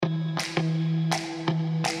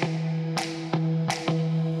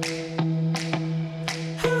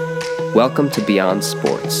Welcome to Beyond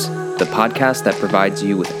Sports, the podcast that provides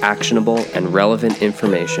you with actionable and relevant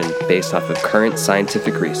information based off of current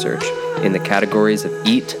scientific research in the categories of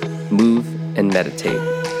eat, move, and meditate.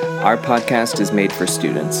 Our podcast is made for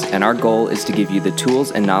students, and our goal is to give you the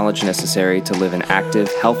tools and knowledge necessary to live an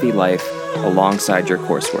active, healthy life alongside your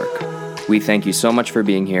coursework. We thank you so much for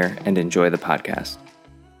being here and enjoy the podcast.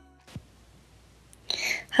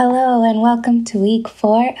 Hello and welcome to week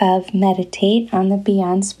 4 of Meditate on the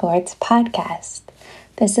Beyond Sports podcast.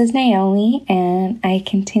 This is Naomi, and I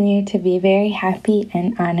continue to be very happy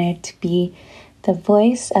and honored to be the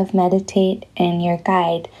voice of Meditate and your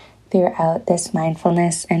guide throughout this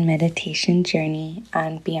mindfulness and meditation journey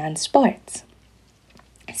on Beyond Sports.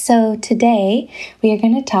 So today we are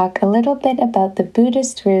going to talk a little bit about the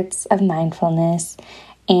Buddhist roots of mindfulness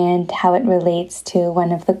and how it relates to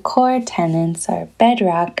one of the core tenets or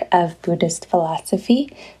bedrock of Buddhist philosophy,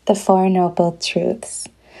 the Four Noble Truths.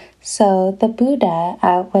 So the Buddha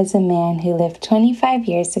was a man who lived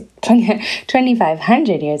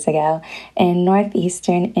 2,500 years ago in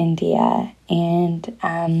northeastern India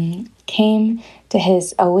and came to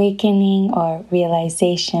his awakening or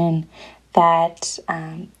realization that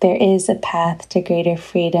there is a path to greater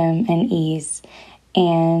freedom and ease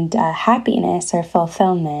and happiness or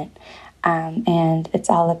fulfillment. And it's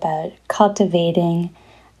all about cultivating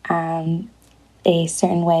a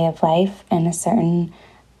certain way of life and a certain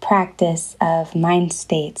practice of mind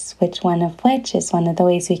states, one of which is one of the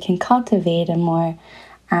ways we can cultivate a more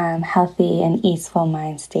healthy and easeful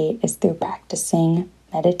mind state is through practicing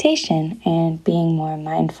meditation and being more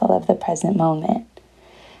mindful of the present moment.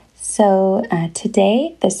 So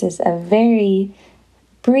today, this is a very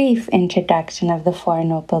brief introduction of the Four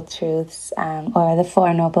Noble Truths, or the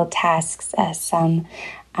Four Noble Tasks, as some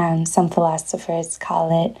philosophers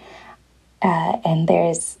call it. And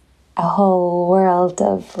there's a whole world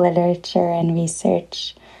of literature and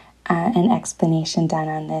research and explanation done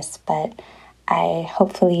on this, but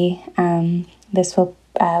hopefully this will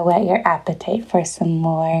whet your appetite for some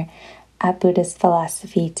more Buddhist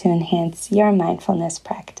philosophy to enhance your mindfulness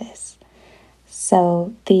practice.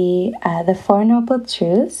 So the Four Noble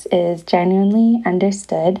Truths is genuinely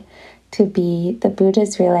understood to be the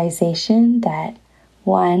Buddha's realization that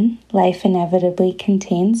 1. Life inevitably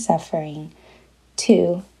contains suffering.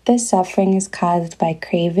 2. This suffering is caused by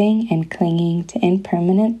craving and clinging to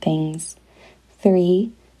impermanent things.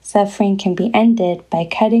 3. Suffering can be ended by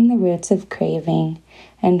cutting the roots of craving.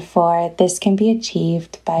 And 4. This can be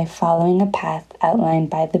achieved by following a path outlined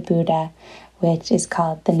by the Buddha, which is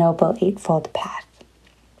called the Noble Eightfold Path.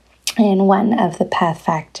 And one of the path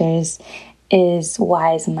factors is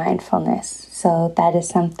wise mindfulness. So that is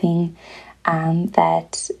something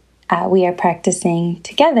that we are practicing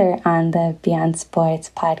together on the Beyond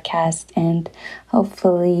Sports podcast, and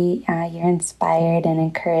hopefully you're inspired and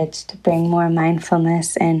encouraged to bring more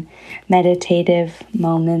mindfulness and meditative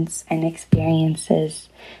moments and experiences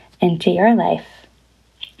into your life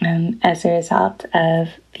as a result of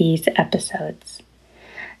these episodes.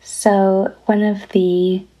 So one of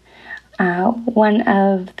the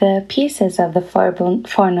pieces of the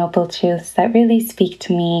Four Noble Truths that really speak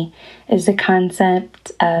to me is the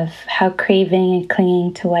concept of how craving and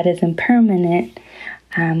clinging to what is impermanent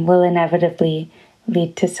will inevitably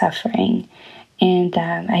lead to suffering. And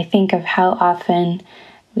I think of how often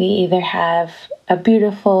we either have a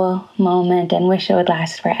beautiful moment and wish it would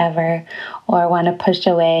last forever, or want to push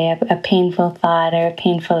away a painful thought or a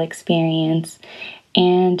painful experience,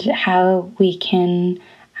 and how we can,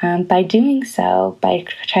 by doing so, by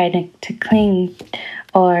trying to cling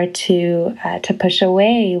or to push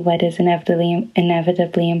away what is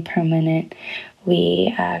inevitably impermanent,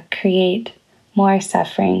 we create more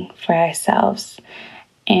suffering for ourselves.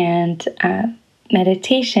 And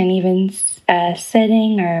meditation, even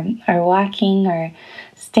sitting or walking or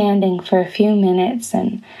standing for a few minutes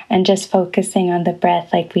and just focusing on the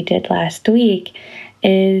breath like we did last week,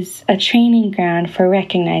 is a training ground for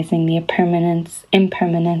recognizing the impermanence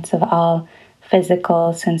of all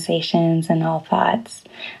physical sensations and all thoughts,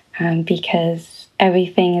 because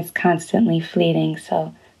everything is constantly fleeting.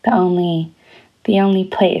 So the only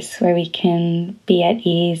place where we can be at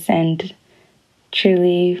ease and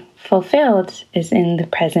truly fulfilled is in the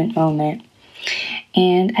present moment.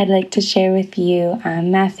 And I'd like to share with you,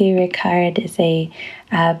 Matthew Ricard is a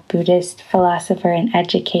Buddhist philosopher and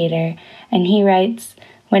educator, and he writes,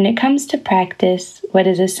 "When it comes to practice, what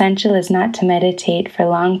is essential is not to meditate for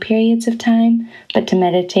long periods of time, but to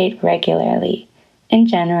meditate regularly. In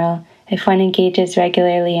general, If one engages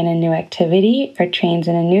regularly in a new activity or trains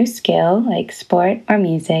in a new skill, like sport or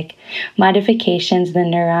music, modifications in the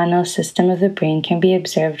neuronal system of the brain can be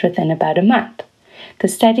observed within about a month. The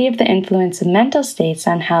study of the influence of mental states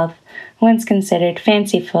on health, once considered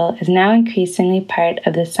fanciful, is now increasingly part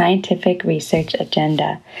of the scientific research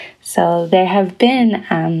agenda. So there have been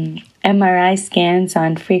MRI scans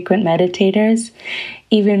on frequent meditators,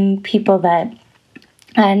 even people that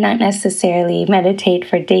not necessarily meditate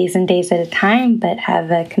for days and days at a time, but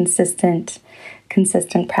have a consistent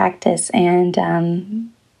practice. And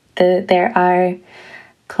there are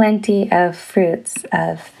plenty of fruits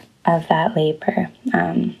of that labor,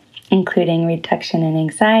 including reduction in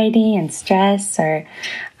anxiety and stress, or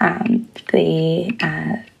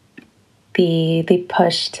the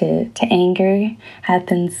push to anger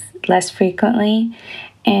happens less frequently.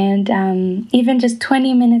 And even just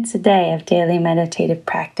 20 minutes a day of daily meditative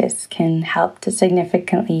practice can help to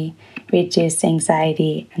significantly reduce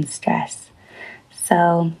anxiety and stress.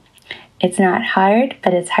 So it's not hard,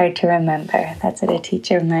 but it's hard to remember. That's what a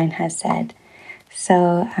teacher of mine has said.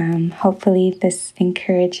 So hopefully this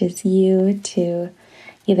encourages you to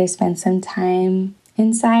either spend some time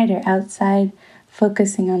inside or outside,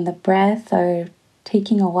 focusing on the breath, or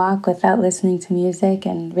taking a walk without listening to music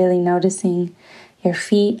and really noticing your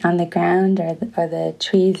feet on the ground or the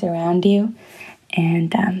trees around you,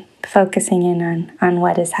 and focusing in on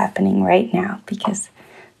what is happening right now, because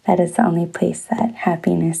that is the only place that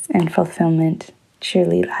happiness and fulfillment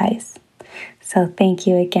truly lies. So thank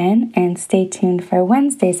you again, and stay tuned for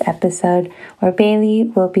Wednesday's episode, where Bailey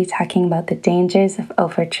will be talking about the dangers of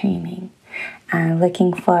overtraining.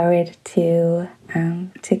 Looking forward to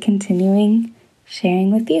continuing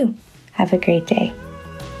sharing with you. Have a great day.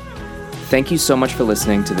 Thank you so much for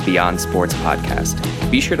listening to the Beyond Sports podcast.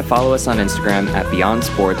 Be sure to follow us on Instagram at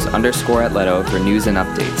BeyondSports_Atleto for news and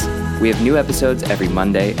updates. We have new episodes every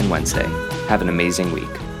Monday and Wednesday. Have an amazing week.